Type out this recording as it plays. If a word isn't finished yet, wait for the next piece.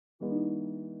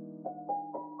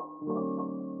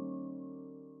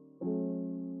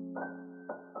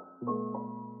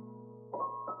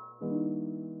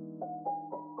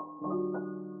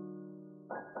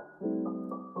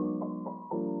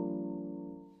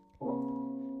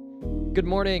Good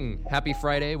morning. Happy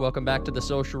Friday. Welcome back to the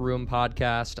Social Room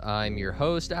podcast. I'm your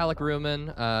host, Alec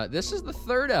Ruman. This is the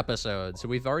third episode, so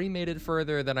we've already made it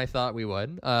further than I thought we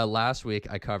would. Last week,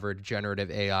 I covered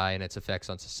generative AI and its effects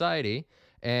on society,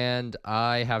 and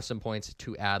I have some points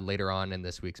to add later on in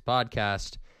this week's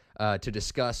podcast to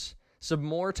discuss some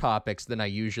more topics than I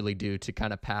usually do to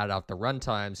kind of pad out the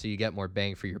runtime so you get more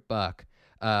bang for your buck.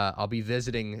 I'll be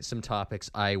visiting some topics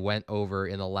I went over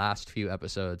in the last few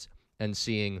episodes and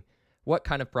seeing what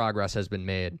kind of progress has been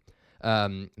made.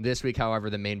 This week, however,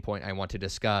 the main point I want to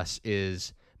discuss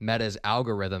is Meta's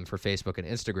algorithm for Facebook and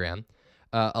Instagram.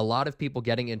 A lot of people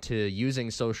getting into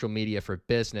using social media for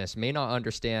business may not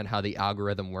understand how the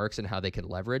algorithm works and how they can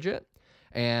leverage it.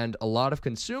 And a lot of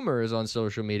consumers on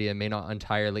social media may not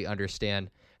entirely understand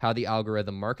how the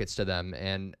algorithm markets to them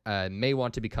and may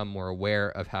want to become more aware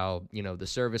of how, the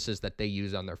services that they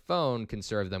use on their phone can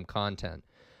serve them content.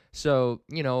 So,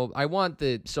 I want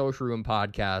the Social Room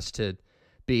podcast to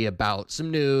be about some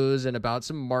news and about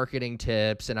some marketing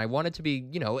tips, and I want it to be,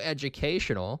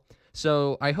 educational.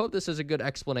 So I hope this is a good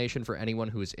explanation for anyone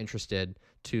who is interested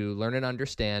to learn and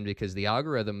understand, because the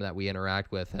algorithm that we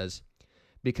interact with has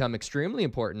become extremely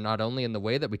important, not only in the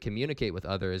way that we communicate with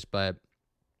others, but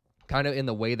kind of in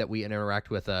the way that we interact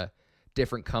with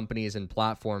different companies and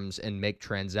platforms and make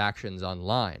transactions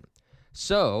online.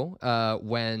 So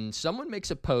when someone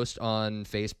makes a post on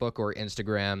Facebook or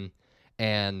Instagram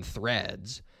and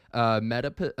Threads,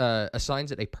 Meta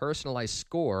assigns it a personalized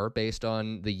score based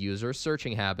on the user's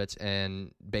searching habits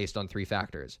and based on three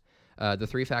factors. The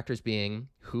three factors being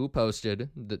who posted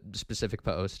the specific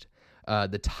post,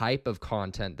 the type of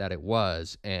content that it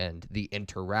was, and the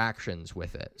interactions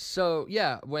with it. So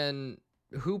yeah, when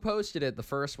who posted it, the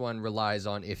first one relies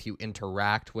on if you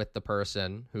interact with the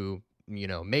person who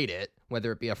made it,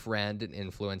 whether it be a friend, an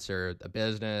influencer, a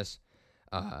business,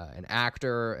 an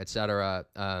actor, etc.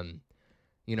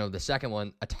 The second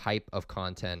one, a type of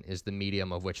content, is the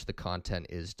medium of which the content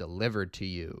is delivered to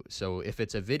you. So if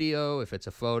it's a video, if it's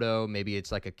a photo, maybe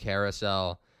it's like a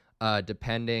carousel,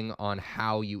 depending on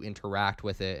how you interact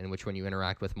with it and which one you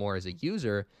interact with more as a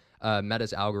user,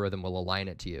 Meta's algorithm will align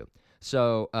it to you.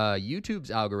 So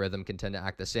YouTube's algorithm can tend to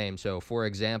act the same. So for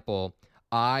example,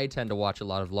 I tend to watch a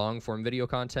lot of long-form video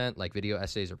content, like video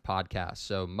essays or podcasts.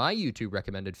 So my YouTube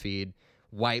recommended feed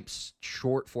wipes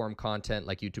short-form content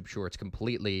like YouTube Shorts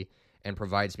completely and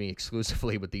provides me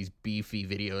exclusively with these beefy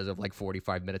videos of like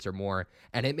 45 minutes or more.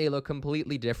 And it may look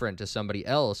completely different to somebody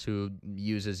else who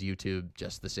uses YouTube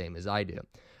just the same as I do.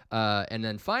 And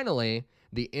then finally,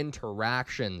 the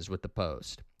interactions with the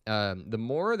post. The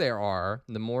more there are,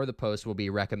 the more the post will be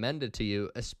recommended to you,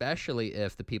 especially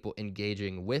if the people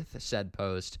engaging with said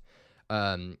post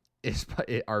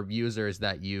are users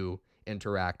that you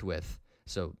interact with.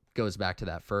 So goes back to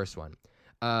that first one.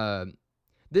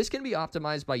 This can be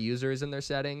optimized by users in their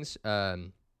settings,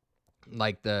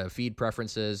 like the feed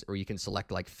preferences, or you can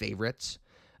select like favorites.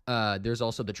 There's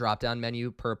also the drop-down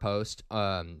menu per post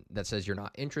that says you're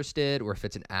not interested, or if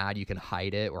it's an ad, you can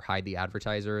hide it or hide the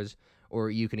advertisers, or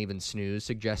you can even snooze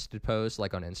suggested posts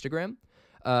like on Instagram.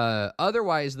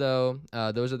 Otherwise, though,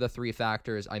 those are the three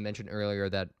factors I mentioned earlier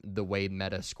that the way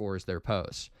Meta scores their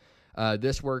posts.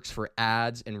 This works for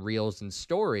ads and reels and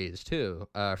stories, too,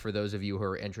 for those of you who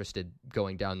are interested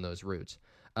going down those routes.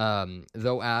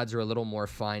 Though ads are a little more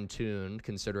fine-tuned,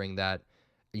 considering that,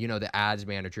 the ads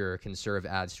manager can serve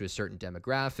ads to a certain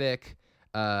demographic,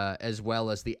 as well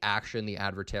as the action the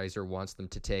advertiser wants them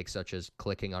to take, such as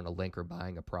clicking on a link or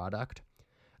buying a product.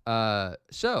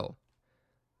 So,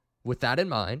 with that in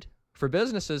mind, for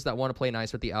businesses that want to play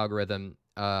nice with the algorithm,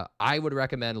 I would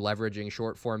recommend leveraging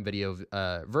short-form video,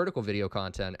 vertical video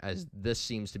content, as this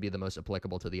seems to be the most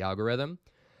applicable to the algorithm.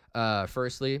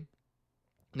 Firstly,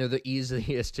 they're the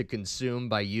easiest to consume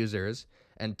by users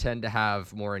and tend to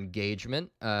have more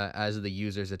engagement as the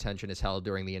user's attention is held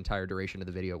during the entire duration of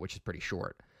the video, which is pretty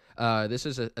short. This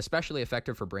is especially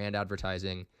effective for brand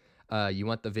advertising. You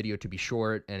want the video to be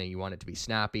short and you want it to be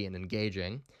snappy and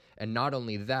engaging. And not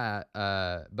only that,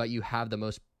 but you have the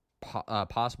most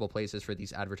possible places for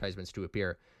these advertisements to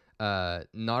appear.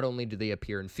 Not only do they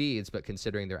appear in feeds, but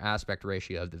considering their aspect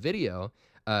ratio of the video,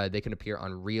 they can appear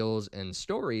on reels and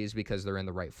stories because they're in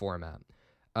the right format.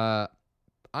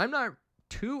 I'm not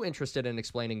too interested in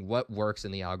explaining what works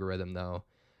in the algorithm, though.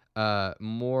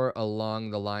 More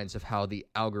along the lines of how the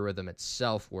algorithm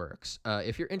itself works.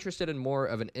 If you're interested in more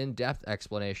of an in-depth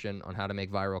explanation on how to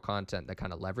make viral content that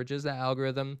kind of leverages that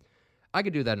algorithm, I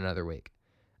could do that another week.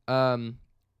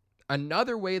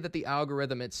 Another way that the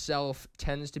algorithm itself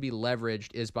tends to be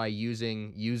leveraged is by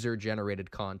using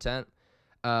user-generated content.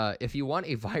 If you want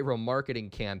a viral marketing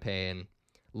campaign,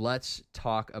 let's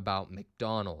talk about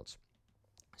McDonald's.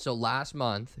 So last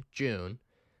month, June,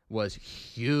 was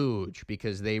huge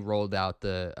because they rolled out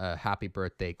the Happy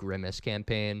Birthday Grimace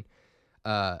campaign,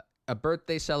 a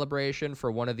birthday celebration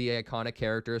for one of the iconic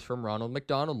characters from Ronald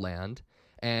McDonald Land,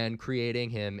 and creating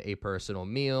him a personal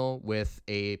meal with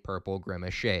a purple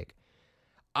Grimace shake.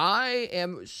 I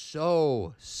am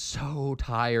so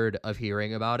tired of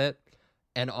hearing about it,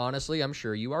 and honestly, I'm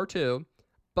sure you are too,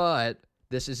 but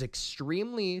this is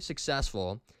extremely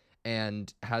successful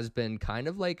and has been kind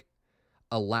of like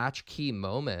a latchkey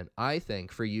moment, I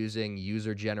think, for using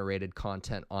user-generated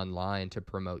content online to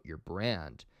promote your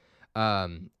brand.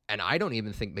 And I don't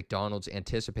even think McDonald's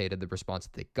anticipated the response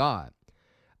that they got.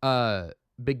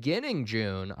 Beginning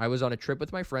June, I was on a trip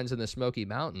with my friends in the Smoky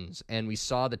Mountains, and we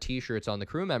saw the t-shirts on the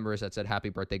crew members that said Happy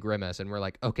Birthday Grimace, and we're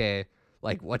like, okay,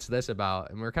 like, what's this about?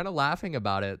 And we're kind of laughing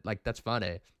about it, like, that's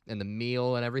funny. And the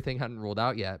meal and everything hadn't rolled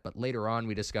out yet, but later on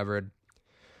we discovered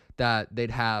that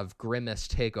they'd have Grimace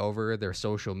take over their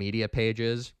social media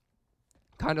pages,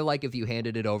 kind of like if you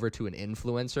handed it over to an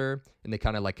influencer and they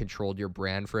kind of like controlled your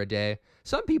brand for a day.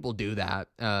 Some people do that.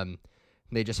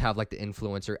 They just have like the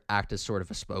influencer act as sort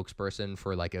of a spokesperson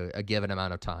for like a given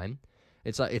amount of time.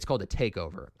 It's called a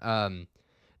takeover.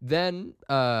 Then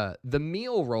the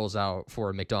meal rolls out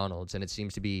for McDonald's, and it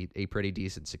seems to be a pretty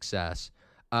decent success.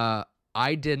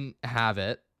 I didn't have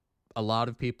it. A lot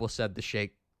of people said the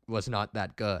shake was not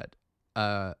that good.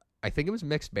 I think it was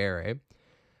mixed berry.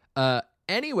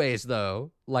 Anyways,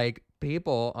 though, like,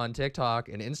 people on TikTok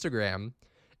and Instagram,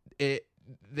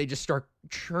 they just start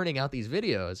churning out these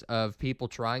videos of people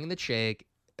trying the shake,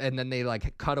 and then they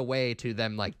like cut away to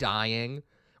them like dying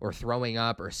or throwing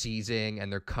up or seizing,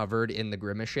 and they're covered in the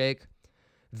Grimace shake.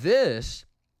 This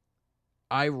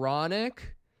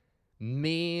ironic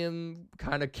meme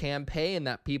kind of campaign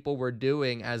that people were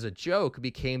doing as a joke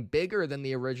became bigger than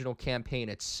the original campaign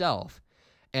itself.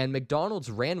 And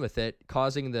McDonald's ran with it,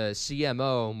 causing the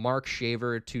CMO, Mark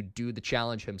Shaver, to do the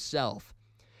challenge himself,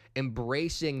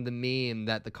 embracing the meme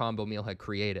that the combo meal had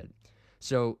created.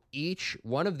 So each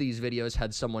one of these videos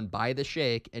had someone buy the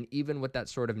shake, and even with that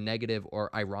sort of negative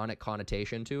or ironic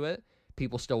connotation to it,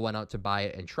 people still went out to buy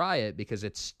it and try it because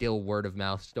it's still word of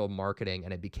mouth, still marketing,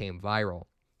 and it became viral.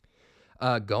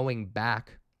 Going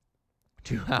back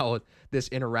to how this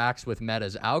interacts with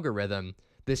Meta's algorithm,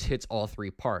 this hits all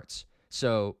three parts.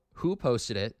 So who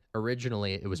posted it?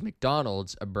 Originally, it was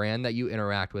McDonald's, a brand that you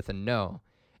interact with and know,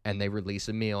 and they release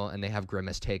a meal and they have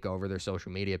Grimace take over their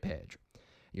social media page.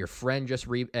 Your friend just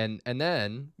and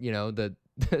then, you know, the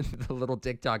little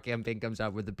TikTok campaign comes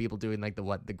out with the people doing like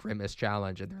the Grimace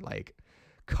challenge, and they're like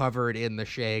covered in the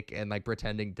shake and like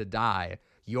pretending to die.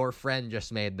 Your friend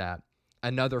just made that.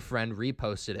 Another friend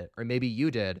reposted it, or maybe you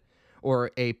did,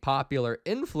 or a popular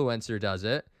influencer does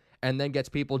it and then gets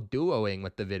people duoing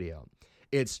with the video.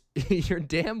 You're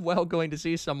damn well going to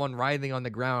see someone writhing on the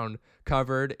ground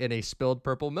covered in a spilled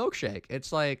purple milkshake.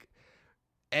 It's like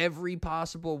every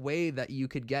possible way that you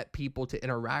could get people to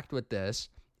interact with this,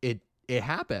 it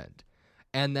happened.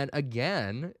 And then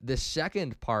again, the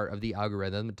second part of the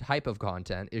algorithm, the type of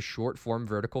content, is short form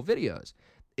vertical videos.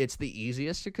 It's the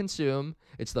easiest to consume.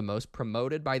 It's the most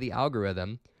promoted by the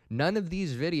algorithm. None of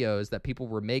these videos that people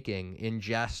were making in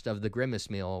jest of the Grimace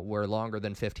meal were longer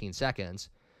than 15 seconds.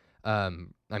 I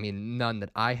mean, none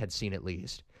that I had seen at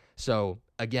least. So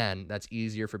again, that's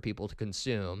easier for people to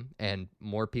consume, and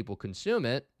more people consume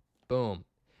it, boom.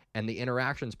 And the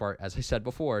interactions part, as I said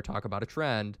before, talk about a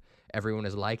trend. Everyone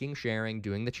is liking, sharing,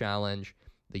 doing the challenge.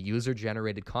 The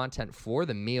user-generated content for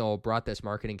the meal brought this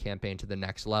marketing campaign to the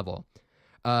next level.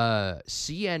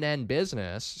 CNN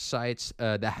Business cites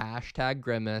the hashtag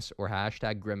Grimace or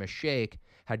hashtag Grimace Shake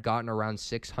had gotten around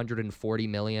 640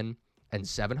 million and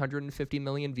 750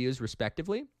 million views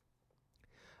respectively.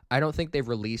 I don't think they've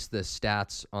released the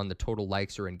stats on the total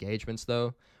likes or engagements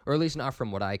though, or at least not from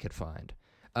what I could find.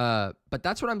 But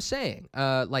that's what I'm saying.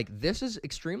 Like, this is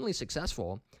extremely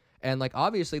successful, and like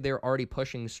obviously they're already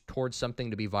pushing towards something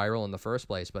to be viral in the first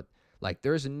place, but like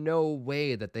there's no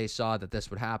way that they saw that this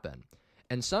would happen.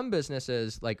 And some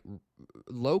businesses, like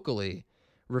locally,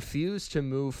 refuse to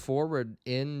move forward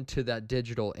into that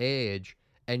digital age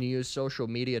and use social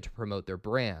media to promote their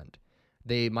brand.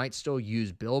 They might still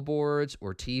use billboards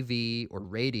or TV or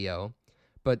radio,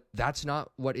 but that's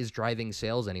not what is driving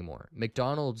sales anymore.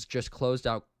 McDonald's just closed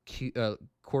out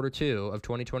quarter 2 of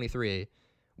 2023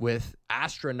 with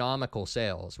astronomical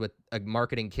sales, with a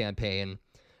marketing campaign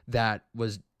that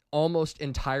was almost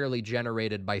entirely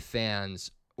generated by fans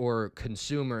or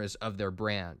consumers of their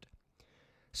brand.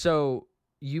 So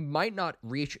you might not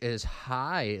reach as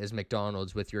high as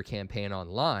McDonald's with your campaign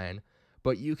online,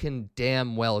 but you can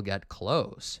damn well get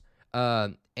close.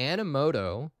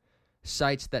 Animoto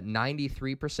cites that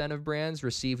 93% of brands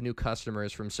receive new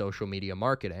customers from social media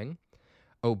marketing.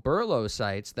 Oberlo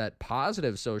cites that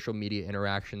positive social media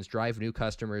interactions drive new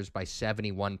customers by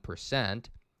 71%.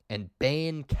 And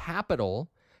Bain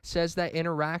Capital says that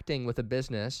interacting with a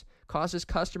business causes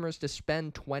customers to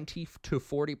spend 20 to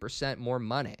 40% more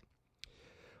money.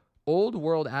 Old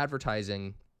world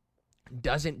advertising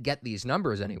doesn't get these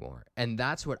numbers anymore. And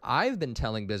that's what I've been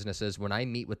telling businesses when I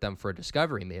meet with them for a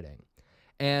discovery meeting.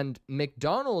 And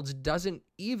McDonald's doesn't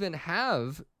even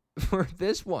have, for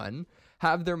this one,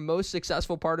 have their most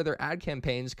successful part of their ad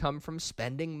campaigns come from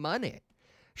spending money.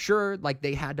 Sure, like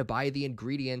they had to buy the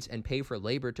ingredients and pay for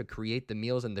labor to create the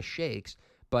meals and the shakes,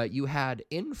 but you had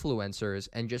influencers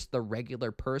and just the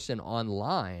regular person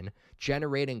online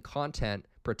generating content,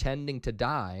 pretending to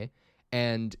die,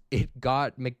 and it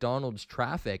got McDonald's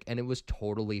traffic, and it was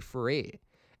totally free.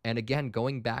 And again,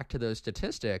 going back to those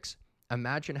statistics,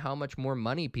 imagine how much more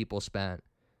money people spent,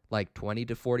 like 20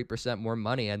 to 40% more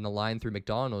money in the line through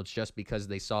McDonald's just because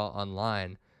they saw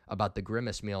online about the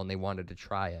Grimace meal and they wanted to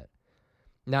try it.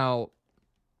 Now,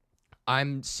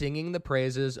 I'm singing the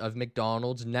praises of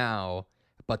McDonald's now,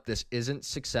 but this isn't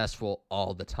successful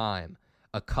all the time.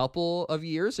 A couple of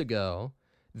years ago,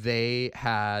 they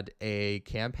had a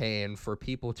campaign for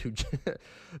people to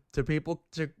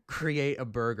create a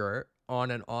burger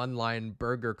on an online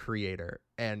burger creator.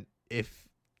 And if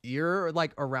you're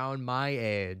like around my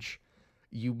age,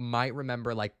 you might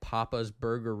remember like Papa's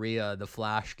Burgeria, the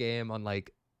Flash game on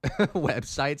like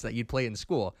websites that you'd play in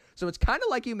school. So it's kind of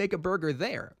like you make a burger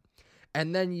there,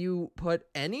 and then you put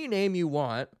any name you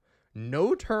want,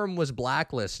 no term was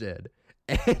blacklisted,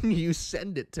 and you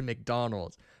send it to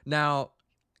McDonald's. Now,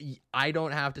 I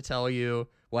don't have to tell you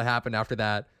what happened after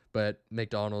that, but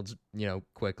McDonald's,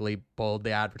 quickly pulled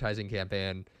the advertising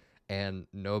campaign and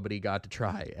nobody got to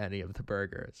try any of the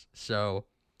burgers. So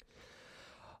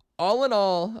all in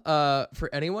all, for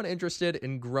anyone interested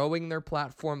in growing their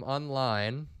platform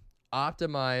online,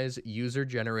 optimize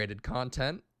user-generated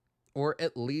content, or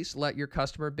at least let your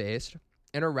customer base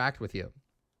interact with you.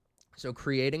 So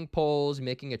creating polls,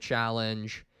 making a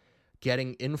challenge,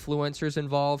 getting influencers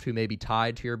involved who may be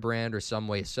tied to your brand or some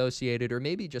way associated, or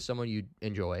maybe just someone you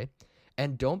enjoy.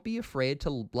 And don't be afraid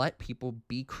to let people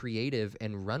be creative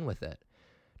and run with it.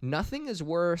 Nothing is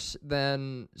worse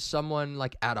than someone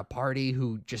like at a party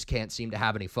who just can't seem to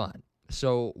have any fun.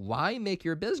 So why make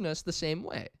your business the same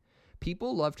way?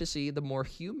 People love to see the more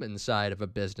human side of a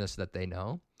business that they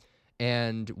know.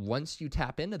 And once you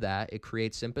tap into that, it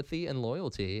creates sympathy and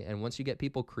loyalty. And once you get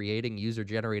people creating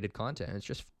user-generated content, it's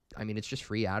just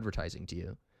free advertising to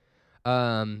you.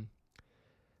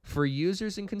 For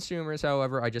users and consumers,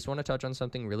 however, I just want to touch on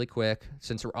something really quick.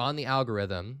 Since we're on the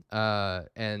algorithm,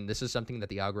 and this is something that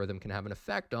the algorithm can have an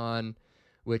effect on,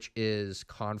 which is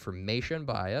confirmation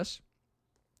bias.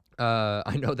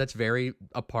 I know that's very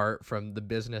apart from the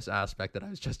business aspect that I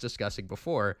was just discussing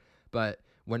before, but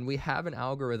when we have an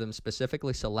algorithm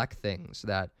specifically select things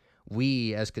that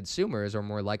we as consumers are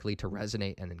more likely to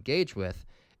resonate and engage with,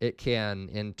 it can,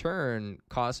 in turn,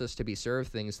 cause us to be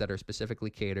served things that are specifically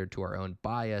catered to our own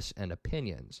bias and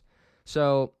opinions.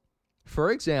 So, for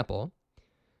example,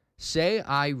 say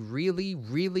I really,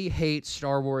 really hate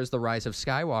Star Wars: The Rise of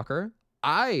Skywalker.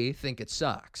 I think it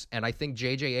sucks, and I think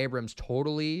J.J. Abrams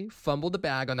totally fumbled the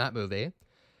bag on that movie.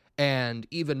 And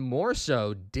even more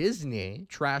so, Disney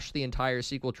trashed the entire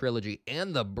sequel trilogy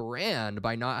and the brand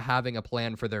by not having a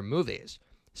plan for their movies.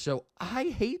 So I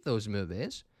hate those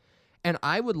movies. And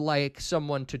I would like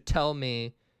someone to tell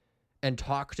me and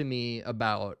talk to me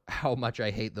about how much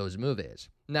I hate those movies.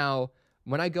 Now,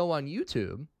 when I go on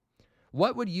YouTube,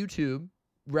 what would YouTube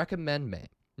recommend me,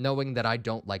 knowing that I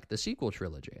don't like the sequel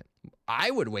trilogy?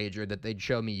 I would wager that they'd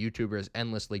show me YouTubers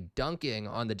endlessly dunking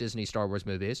on the Disney Star Wars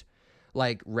movies,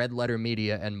 like Red Letter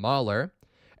Media and Mahler,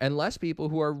 and less people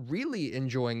who are really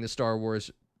enjoying the Star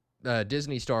Wars,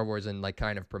 Disney Star Wars, and like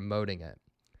kind of promoting it.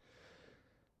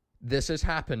 This has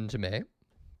happened to me,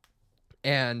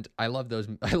 and I love those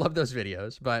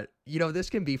videos, but this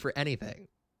can be for anything.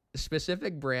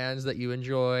 Specific brands that you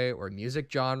enjoy or music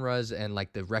genres and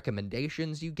like the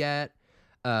recommendations you get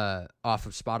off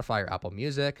of Spotify or Apple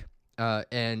Music,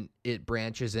 and it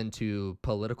branches into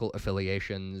political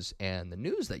affiliations and the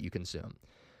news that you consume.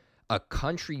 A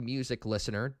country music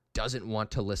listener doesn't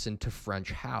want to listen to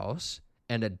French house,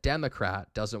 and a Democrat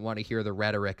doesn't want to hear the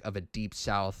rhetoric of a Deep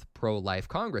South pro-life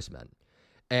congressman.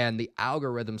 And the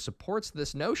algorithm supports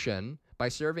this notion by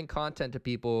serving content to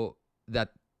people that,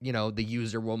 the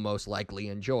user will most likely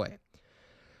enjoy.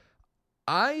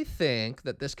 I think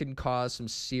that this can cause some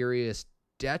serious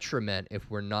detriment if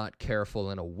we're not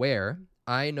careful and aware.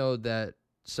 I know that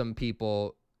some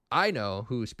people I know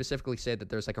who specifically say that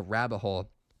there's like a rabbit hole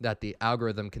that the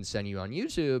algorithm can send you on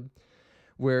YouTube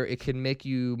where it can make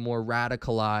you more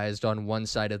radicalized on one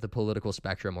side of the political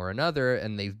spectrum or another,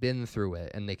 and they've been through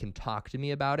it and they can talk to me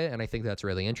about it, and I think that's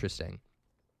really interesting.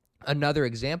 Another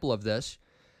example of this,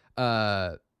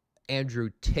 Andrew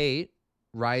Tate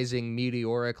rising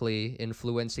meteorically,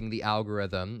 influencing the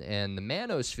algorithm and the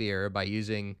manosphere by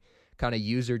using kind of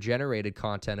user-generated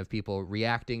content of people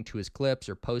reacting to his clips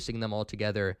or posting them all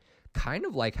together, kind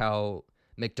of like how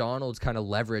McDonald's kind of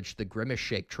leveraged the Grimace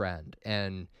shake trend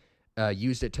and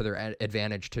used it to their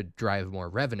advantage to drive more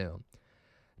revenue.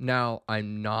 Now,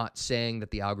 I'm not saying that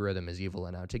the algorithm is evil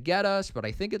and out to get us, but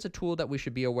I think it's a tool that we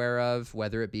should be aware of,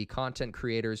 whether it be content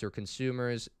creators or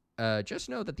consumers. Just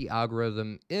know that the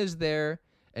algorithm is there,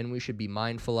 and we should be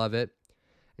mindful of it.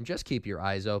 And just keep your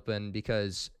eyes open,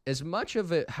 because as much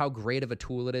of it, how great of a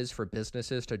tool it is for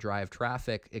businesses to drive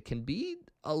traffic, it can be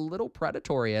a little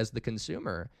predatory as the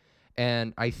consumer.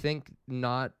 And I think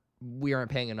we aren't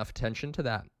paying enough attention to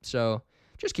that. So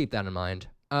just keep that in mind.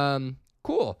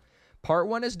 Cool. Part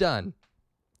 1 is done.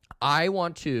 I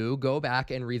want to go back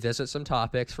and revisit some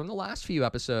topics from the last few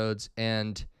episodes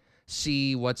and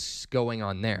see what's going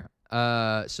on there.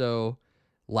 So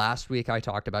last week I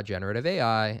talked about generative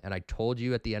AI, and I told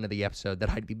you at the end of the episode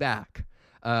that I'd be back.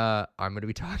 I'm going to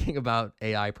be talking about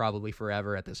AI probably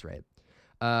forever at this rate.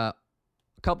 A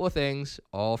couple of things,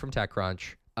 all from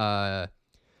TechCrunch.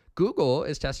 Google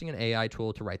is testing an AI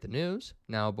tool to write the news.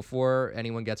 Now, before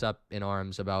anyone gets up in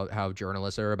arms about how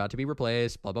journalists are about to be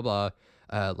replaced, blah, blah, blah,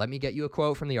 let me get you a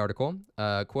quote from the article.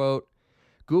 Quote,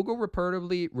 Google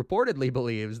reportedly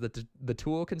believes that the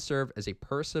tool can serve as a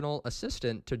personal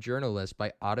assistant to journalists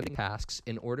by automating tasks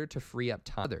in order to free up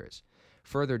time for others.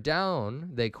 Further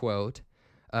down, they quote,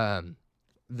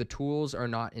 the tools are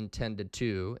not intended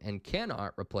to and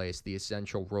cannot replace the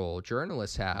essential role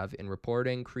journalists have in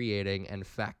reporting, creating, and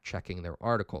fact-checking their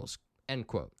articles, end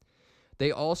quote.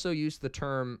 They also use the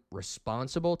term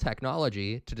responsible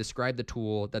technology to describe the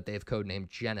tool that they've codenamed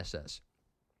Genesis.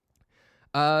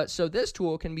 So this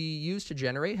tool can be used to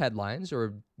generate headlines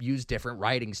or use different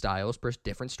writing styles per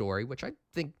different story, which I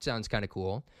think sounds kind of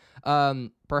cool.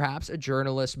 Perhaps a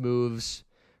journalist moves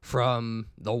from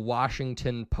the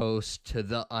Washington Post to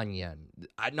the Onion.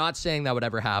 I'm not saying that would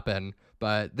ever happen,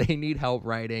 but they need help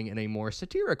writing in a more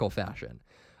satirical fashion.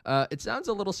 It sounds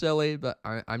a little silly, but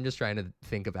I'm just trying to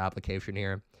think of application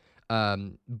here.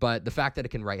 But the fact that it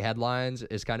can write headlines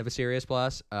is kind of a serious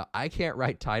plus. I can't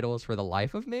write titles for the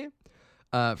life of me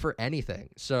for anything.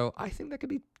 So I think that could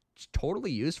be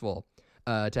totally useful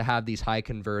to have these high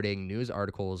converting news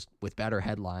articles with better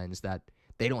headlines that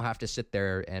they don't have to sit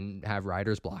there and have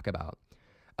writer's block about.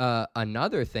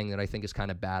 Another thing that I think is kind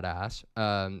of badass,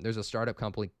 there's a startup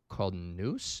company called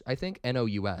Noose, I think,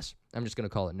 N-O-U-S. I'm just going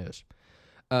to call it Noose.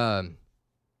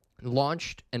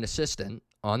 Launched an assistant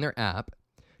on their app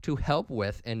to help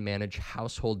with and manage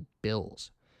household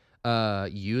bills.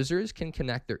 Users can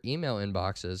connect their email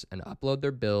inboxes and upload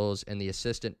their bills, and the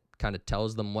assistant kind of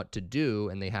tells them what to do,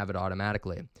 and they have it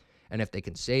automatically. And if they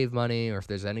can save money, or if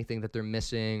there's anything that they're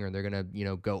missing, or they're going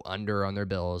to, go under on their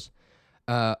bills.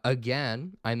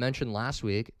 Again, I mentioned last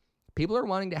week, people are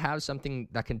wanting to have something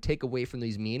that can take away from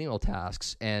these menial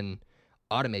tasks and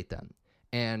automate them.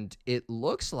 And it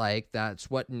looks like that's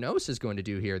what Gnosis is going to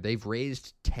do here. They've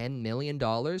raised $10 million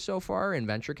so far in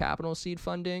venture capital seed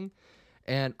funding,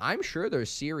 and I'm sure their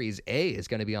Series A is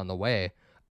going to be on the way.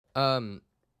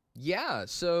 Yeah,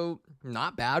 so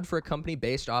not bad for a company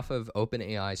based off of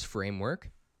OpenAI's framework.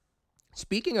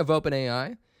 Speaking of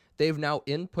OpenAI, they've now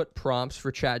input prompts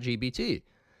for ChatGPT,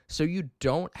 so you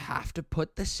don't have to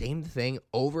put the same thing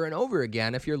over and over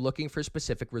again if you're looking for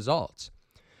specific results.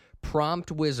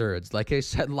 Prompt wizards, like I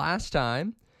said last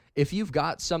time, if you've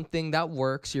got something that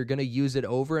works, you're going to use it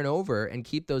over and over and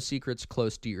keep those secrets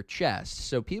close to your chest.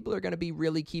 So people are going to be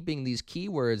really keeping these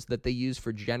keywords that they use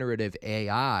for generative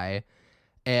AI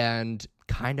and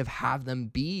kind of have them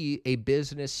be a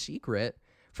business secret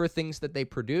for things that they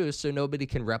produce, so nobody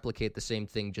can replicate the same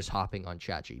thing just hopping on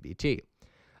ChatGPT.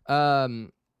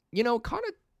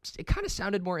 It kind of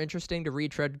sounded more interesting to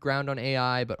retread ground on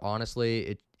AI, but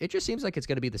honestly, it just seems like it's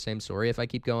going to be the same story if I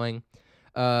keep going.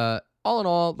 All in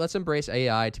all, let's embrace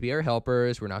AI to be our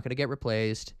helpers. We're not going to get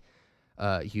replaced.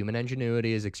 Human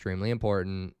ingenuity is extremely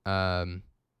important. Everything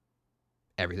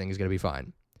is going to be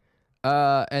fine.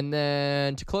 And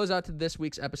then to close out to this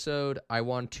week's episode, I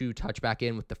want to touch back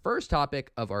in with the first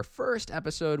topic of our first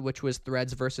episode, which was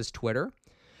Threads versus Twitter.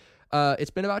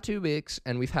 It's been about 2 weeks,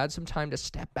 and we've had some time to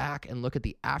step back and look at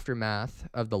the aftermath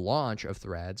of the launch of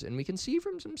Threads, and we can see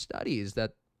from some studies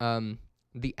that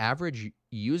the average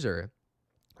user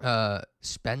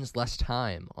spends less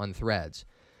time on Threads.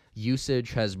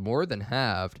 Usage has more than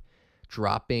halved,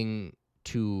 dropping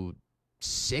to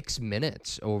 6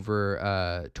 minutes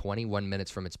over 21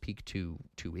 minutes from its peak 2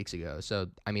 weeks ago. So,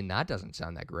 I mean, that doesn't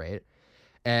sound that great.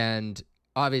 And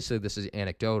obviously, this is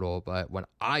anecdotal, but when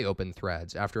I opened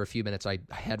Threads, after a few minutes, I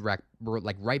head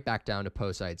right back down to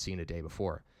posts I had seen a day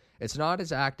before. It's not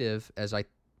as active as I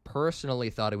personally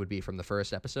thought it would be from the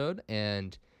first episode,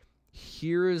 and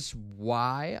here's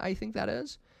why I think that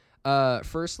is.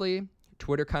 Firstly,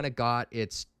 Twitter kind of got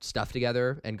its stuff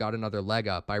together and got another leg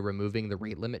up by removing the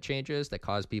rate limit changes that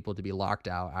caused people to be locked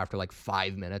out after like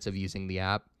 5 minutes of using the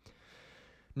app.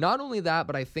 Not only that,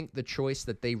 but I think the choice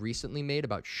that they recently made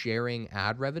about sharing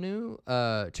ad revenue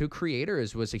to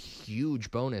creators was a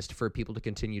huge bonus for people to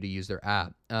continue to use their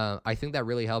app. I think that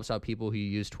really helps out people who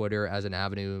use Twitter as an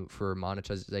avenue for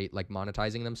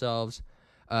monetizing themselves,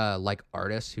 like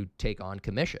artists who take on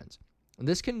commissions.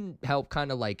 This can help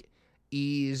kind of like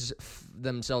ease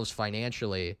themselves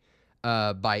financially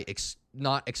by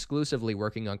not exclusively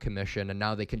working on commission, and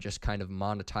now they can just kind of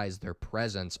monetize their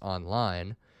presence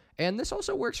online. And this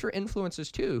also works for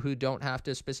influencers too, who don't have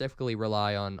to specifically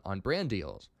rely on brand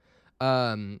deals.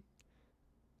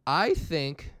 I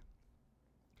think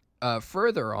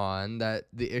further on that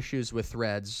the issues with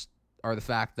Threads are the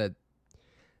fact that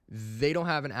they don't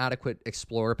have an adequate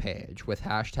explore page with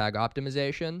hashtag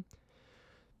optimization,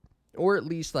 or at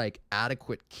least like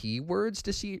adequate keywords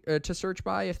to search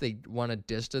by if they want to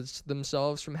distance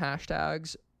themselves from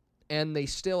hashtags, and they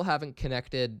still haven't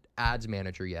connected Ads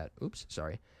Manager yet. Oops,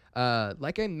 sorry.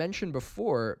 Like I mentioned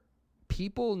before,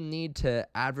 people need to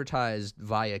advertise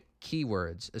via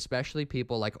keywords, especially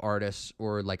people like artists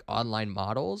or like online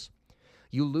models.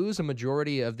 You lose a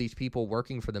majority of these people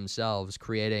working for themselves,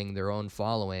 creating their own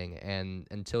following, and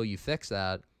until you fix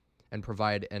that and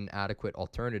provide an adequate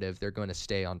alternative, they're going to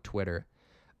stay on Twitter.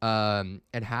 And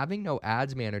having no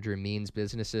ads manager means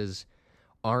businesses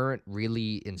aren't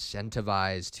really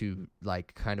incentivized to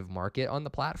like kind of market on the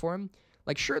platform.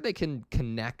 Like, sure, they can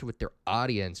connect with their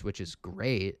audience, which is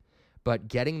great, but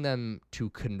getting them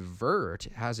to convert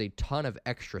has a ton of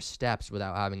extra steps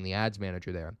without having the ads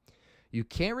manager there. You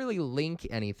can't really link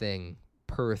anything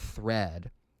per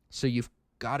thread, so you've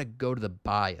got to go to the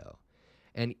bio.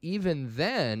 And even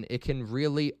then, it can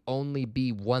really only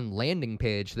be one landing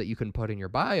page that you can put in your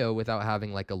bio without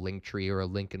having like a link tree or a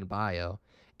link in bio.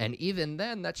 And even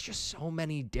then, that's just so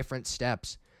many different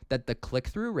steps that the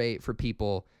click-through rate for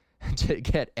people to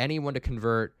get anyone to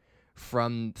convert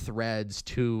from Threads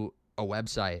to a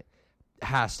website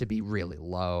has to be really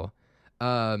low.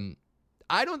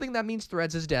 I don't think that means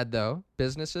Threads is dead, though.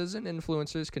 Businesses and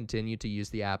influencers continue to use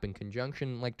the app in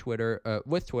conjunction with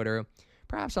Twitter,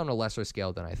 perhaps on a lesser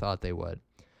scale than I thought they would.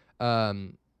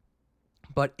 But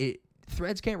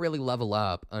Threads can't really level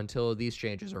up until these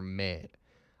changes are made.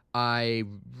 I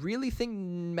really think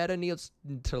Meta needs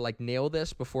to nail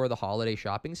this before the holiday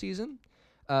shopping season,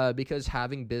 because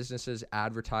having businesses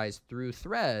advertise through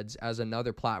Threads as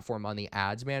another platform on the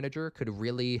ads manager could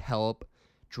really help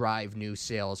drive new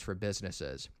sales for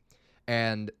businesses.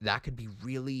 And that could be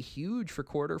really huge for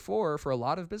Q4 for a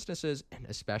lot of businesses, and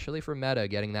especially for Meta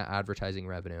getting that advertising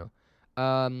revenue.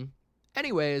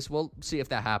 Anyways, we'll see if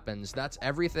that happens. That's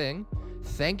everything.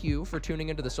 Thank you for tuning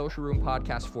into the Social Room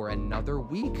podcast for another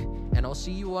week, and I'll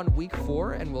see you on week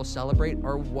 4, and we'll celebrate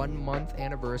our 1-month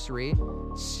anniversary.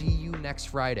 See you next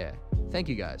Friday. Thank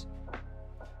you, guys.